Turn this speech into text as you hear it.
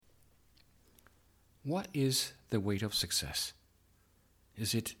What is the weight of success?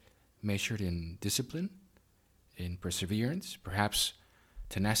 Is it measured in discipline, in perseverance, perhaps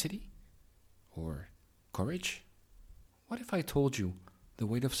tenacity, or courage? What if I told you the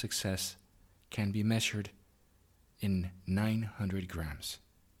weight of success can be measured in 900 grams?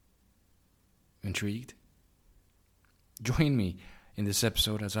 Intrigued? Join me in this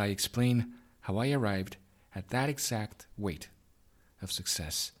episode as I explain how I arrived at that exact weight of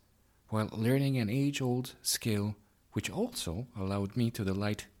success while learning an age-old skill which also allowed me to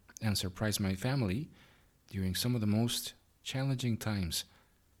delight and surprise my family during some of the most challenging times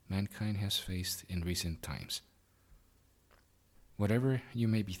mankind has faced in recent times. Whatever you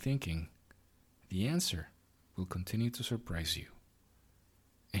may be thinking, the answer will continue to surprise you.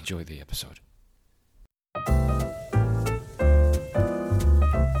 Enjoy the episode.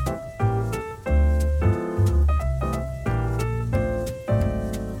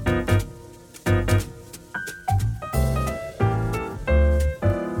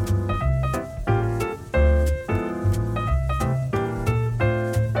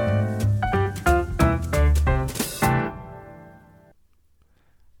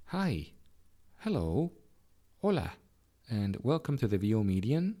 Hi, hello, hola, and welcome to the VO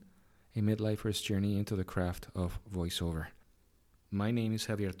Median, a midlifer's journey into the craft of voiceover. My name is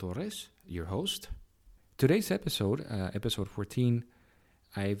Xavier Torres, your host. Today's episode, episode 14,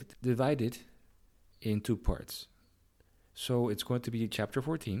 I've divided in two parts. So it's going to be chapter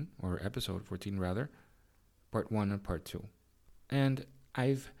 14, or episode 14 rather, part 1 and part 2. And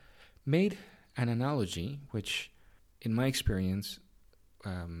I've made an analogy which, in my experience,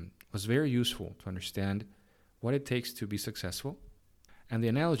 was very useful to understand what it takes to be successful. And the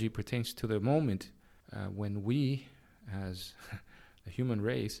analogy pertains to the moment when we, as the human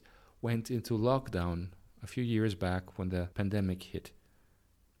race, went into lockdown a few years back when the pandemic hit.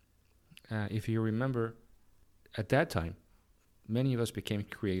 If you remember, at that time, many of us became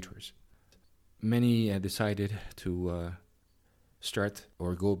creators. Many decided to start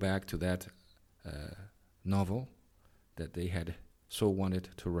or go back to that novel that they had so wanted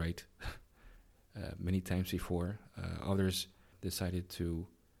to write many times before. Others decided to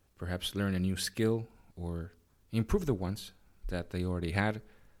perhaps learn a new skill or improve the ones that they already had.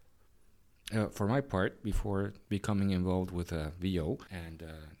 For my part, before becoming involved with VO and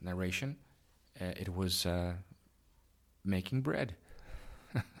narration, it was making bread.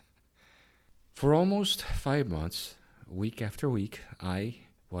 For almost 5 months, week after week, I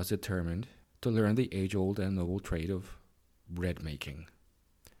was determined to learn the age-old and noble trade of bread making.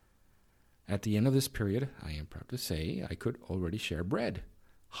 At the end of this period, I am proud to say I could already share bread,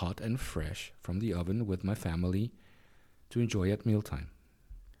 hot and fresh from the oven, with my family to enjoy at mealtime.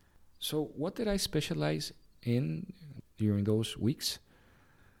 So what did I specialize in during those weeks?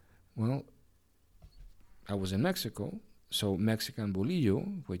 Well, I was in Mexico, so Mexican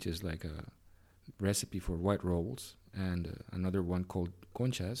bolillo, which is like a recipe for white rolls, and another one called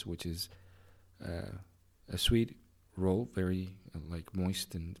conchas, which is a sweet roll, very like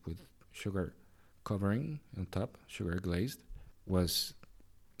moist and with sugar covering on top, sugar glazed, was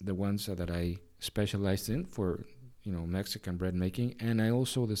the ones that I specialized in for Mexican bread making. And I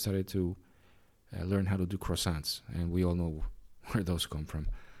also decided to learn how to do croissants, and we all know where those come from.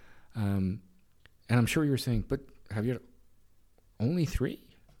 And I'm sure you're saying, but have you only 3?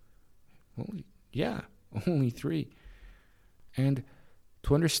 Only 3. And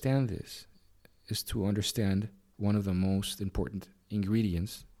to understand this is to understand one of the most important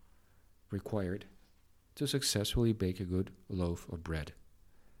ingredients required to successfully bake a good loaf of bread.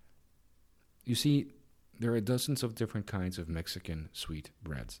 You see, there are dozens of different kinds of Mexican sweet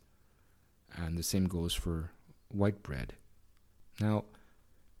breads, and the same goes for white bread. Now,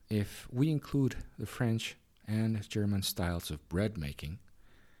 if we include the French and German styles of bread making,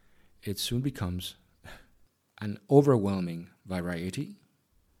 it soon becomes an overwhelming variety,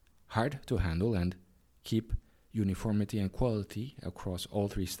 hard to handle and keep uniformity and quality across all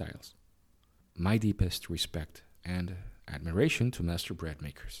 3 styles. My deepest respect and admiration to master bread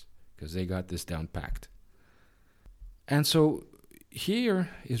makers, because they got this down packed. And so here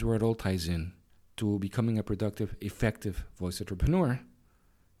is where it all ties in to becoming a productive, effective voice entrepreneur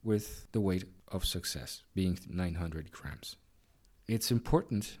with the weight of success being 900 grams. It's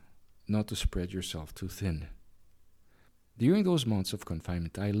important not to spread yourself too thin. During those months of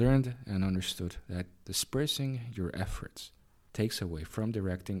confinement, I learned and understood that dispersing your efforts takes away from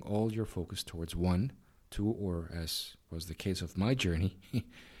directing all your focus towards 1, 2, or as was the case of my journey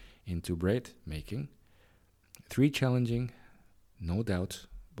into bread making, 3 challenging, no doubt,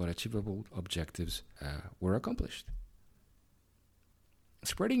 but achievable objectives were accomplished.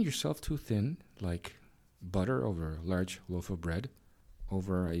 Spreading yourself too thin, like butter over a large loaf of bread,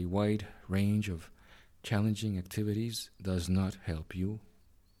 over a wide range of challenging activities does not help you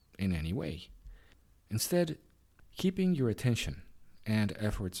in any way. Instead, keeping your attention and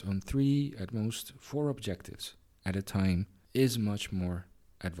efforts on 3, at most 4 objectives at a time is much more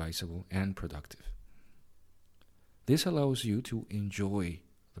advisable and productive. This allows you to enjoy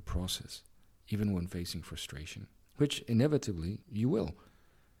the process, even when facing frustration, which inevitably you will.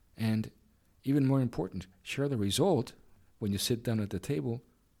 And even more important, share the result when you sit down at the table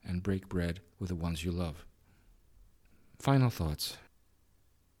and break bread with the ones you love. Final thoughts.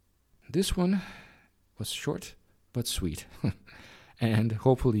 This one was short but sweet and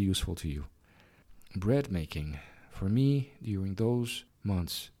hopefully useful to you. Bread making, for me, during those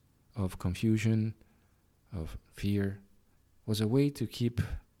months of confusion, of fear, was a way to keep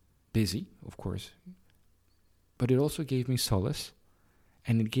busy, of course, but it also gave me solace,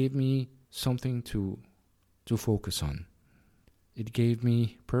 and it gave me something to focus on. It gave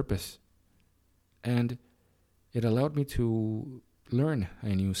me purpose, and it allowed me to learn a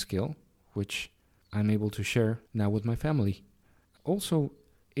new skill, which I'm able to share now with my family. Also,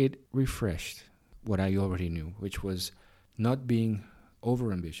 it refreshed what I already knew, which was not being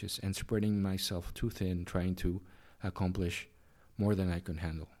overambitious and spreading myself too thin, trying to accomplish more than I could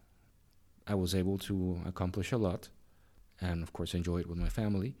handle. I was able to accomplish a lot, and of course enjoy it with my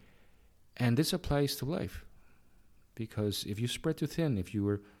family. And this applies to life, because if you spread too thin, if you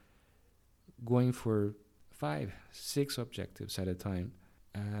were going for 5, 6 objectives at a time,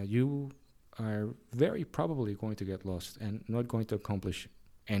 you are very probably going to get lost and not going to accomplish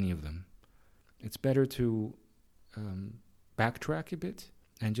any of them. It's better to backtrack a bit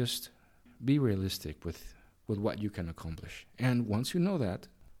and just be realistic with what you can accomplish. And once you know that,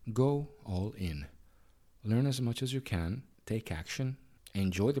 go all in. Learn as much as you can, take action,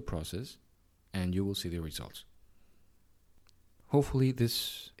 enjoy the process, and you will see the results. Hopefully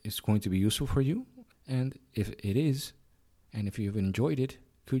this is going to be useful for you, and if it is, and if you've enjoyed it,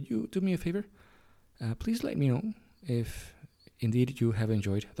 could you do me a favor? Please let me know if indeed you have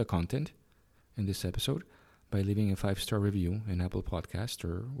enjoyed the content in this episode by leaving a 5-star review in Apple Podcasts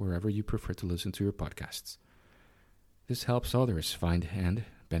or wherever you prefer to listen to your podcasts. This helps others find and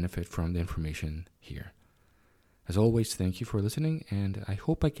benefit from the information here. As always, thank you for listening, and I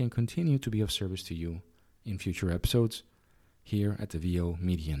hope I can continue to be of service to you in future episodes here at the VO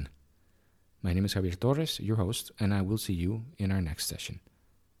Median. My name is Xavier Torres, your host, and I will see you in our next session.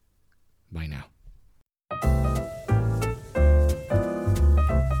 Bye now.